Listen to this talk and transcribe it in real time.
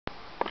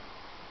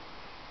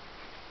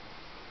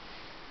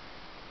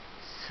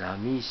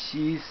寂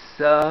し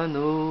さ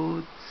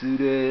のつ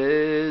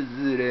れ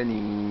づれ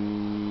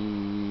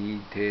に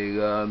手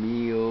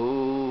紙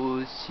を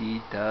し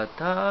た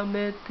た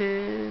め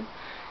て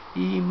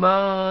い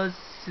ま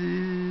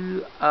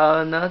す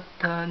あな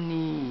た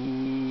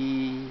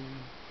に。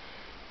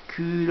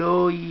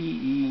黒い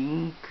イ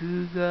ン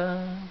ク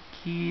が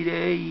き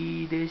れ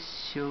いで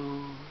しょう。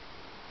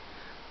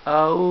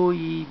青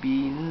い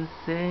便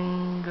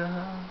箋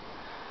が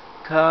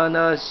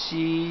悲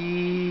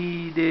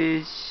しい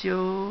でし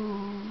ょう。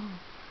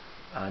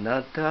あ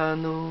なた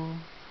の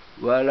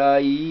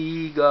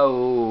笑い顔、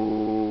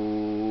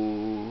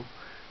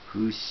不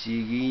思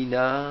議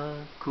な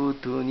こ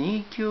と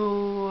に今日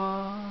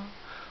は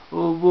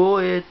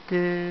覚え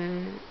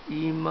て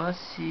いま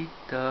し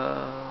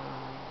た。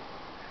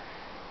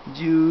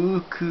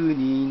19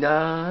に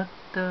なっ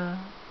た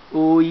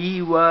お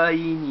祝い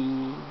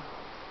に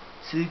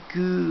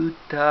作っ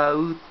た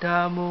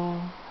歌も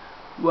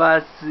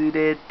忘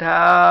れ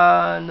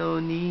たの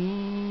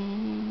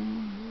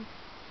に、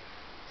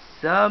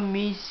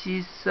寂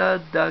しさ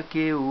だ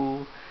け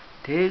を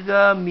手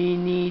紙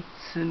に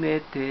詰め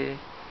て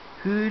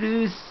ふ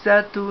る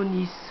さと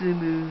に住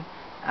む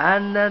あ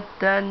な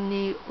た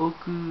に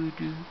送る。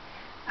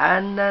あ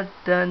な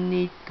た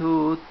に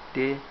とっ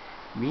て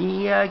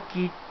見飽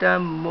きた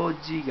文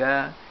字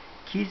が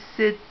季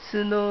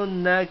節の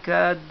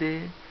中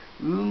で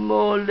埋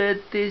もれ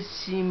て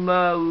し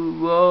まう。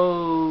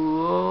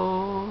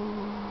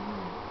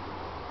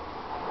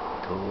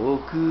遠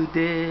く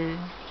で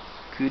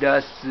暮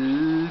らす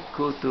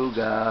こと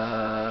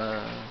が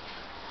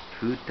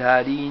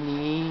二人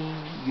に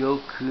良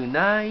く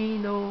ない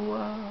の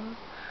は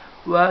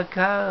わ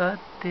かっ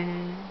て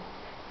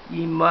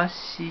いま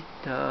し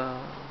た。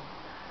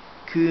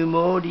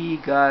曇り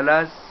ガ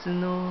ラス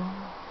の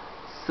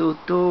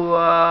外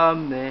は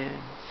雨、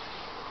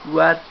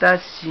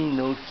私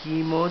の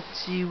気持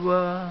ち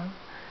は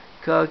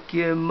書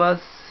けま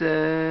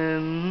せん。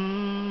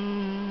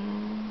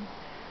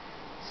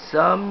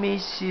寂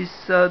し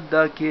さ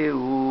だけ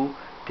を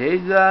手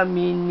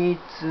紙に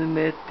詰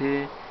め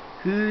て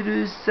ふ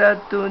るさ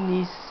と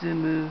に住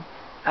む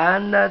あ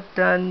な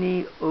た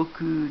に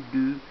送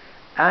る。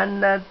あ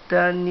な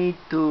たに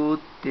とっ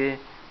て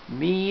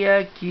見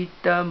飽き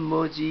た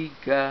文字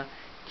が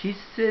季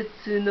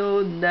節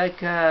の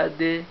中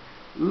で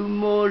埋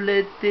も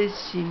れて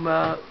し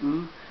まう。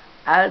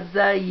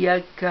鮮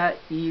やか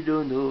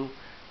色の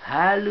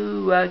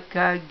春は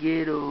か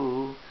げ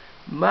ろう。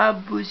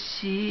眩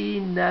し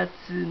い夏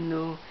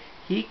の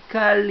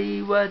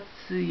光は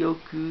強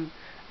く、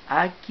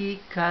秋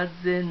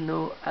風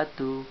の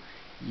後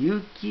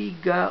雪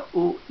が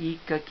追い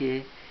か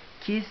け、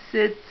季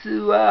節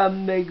は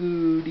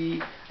巡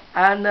り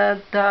あな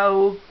た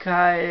を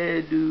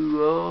帰る。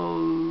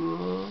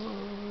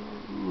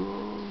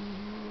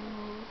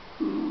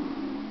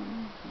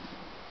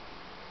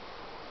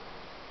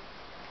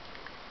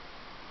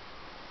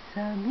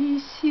寂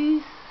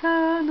し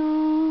さ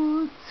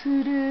の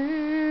つれ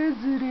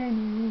づれ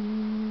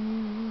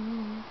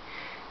に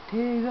手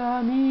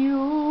紙を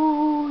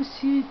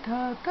し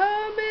たた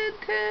め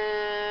て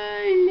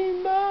い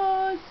ま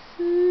す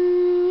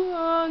あ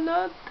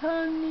な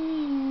たに。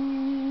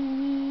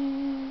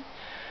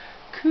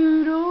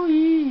黒いイ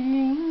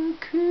ン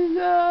ク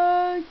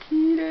が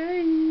きれ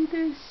い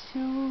でしょ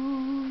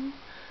う。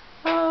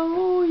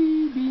青い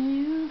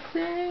便箋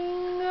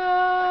が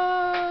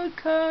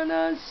悲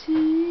し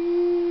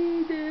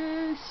いで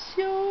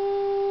しょう。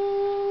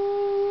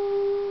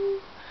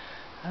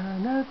あ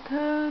なた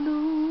の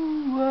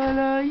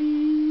笑い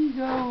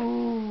顔、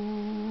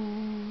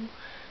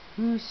不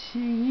思議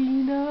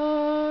な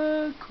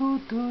こ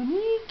とに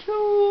今日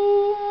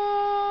は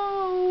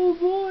覚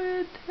え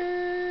て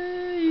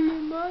い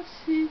まし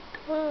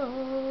た。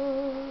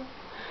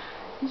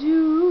19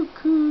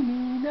に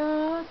な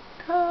っ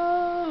た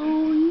お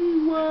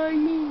祝い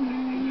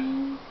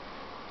に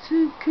作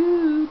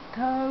った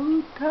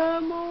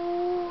歌も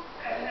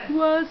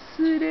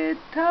忘れ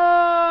た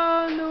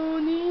の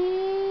に、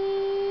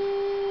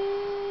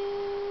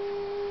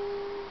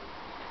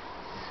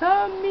寂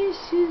し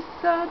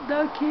さだ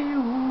けを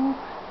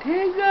手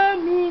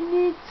紙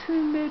に詰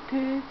めて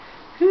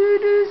ふ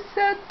るさ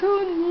と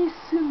に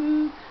住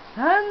むあ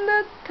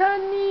なた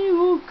に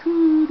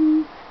送る。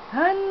あ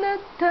な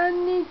た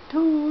にと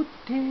っ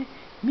て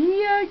見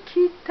飽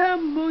きた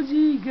文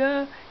字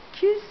が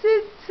季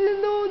節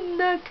の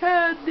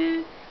中で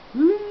埋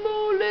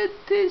もれ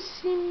て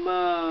しま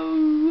う。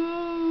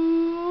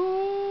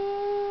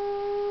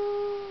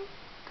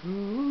遠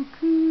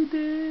くで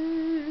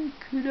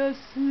暮らす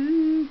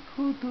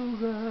こと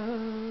が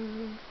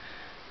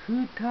二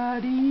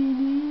人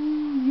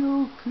に良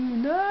く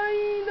ない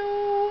の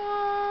は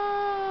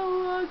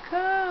わか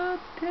っ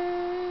て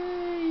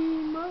い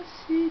まし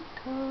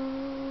た。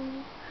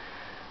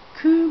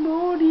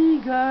曇り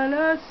ガ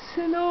ラス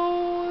の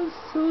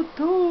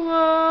外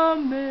は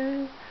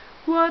雨、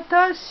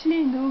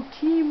私の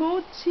気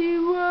持ち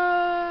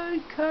は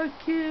書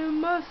け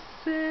ま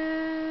せ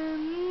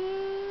ん。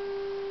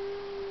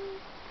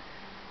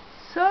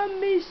寂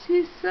寂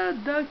しさ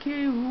だ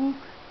けを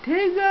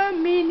手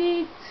紙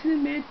に詰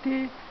め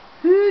て、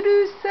ふ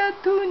るさ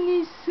と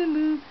に住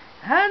む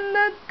あ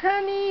なた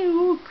に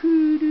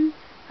送る。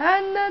あ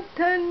な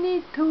た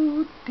にと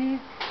って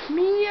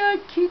見飽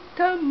き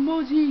た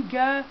文字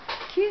が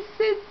季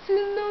節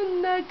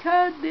の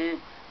中で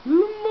埋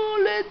も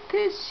れ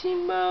てし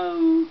ま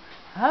う。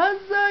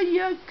鮮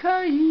や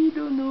か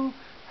色の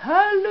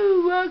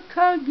春は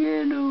か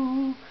げろ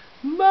う。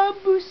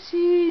眩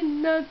し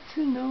い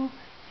夏の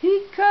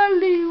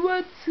光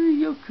は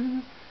強く、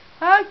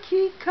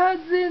秋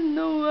風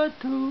の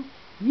後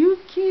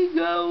雪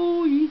が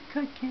追い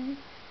かけ、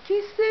季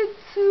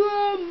節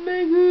は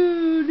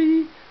巡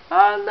り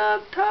あな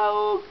た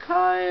を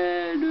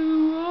帰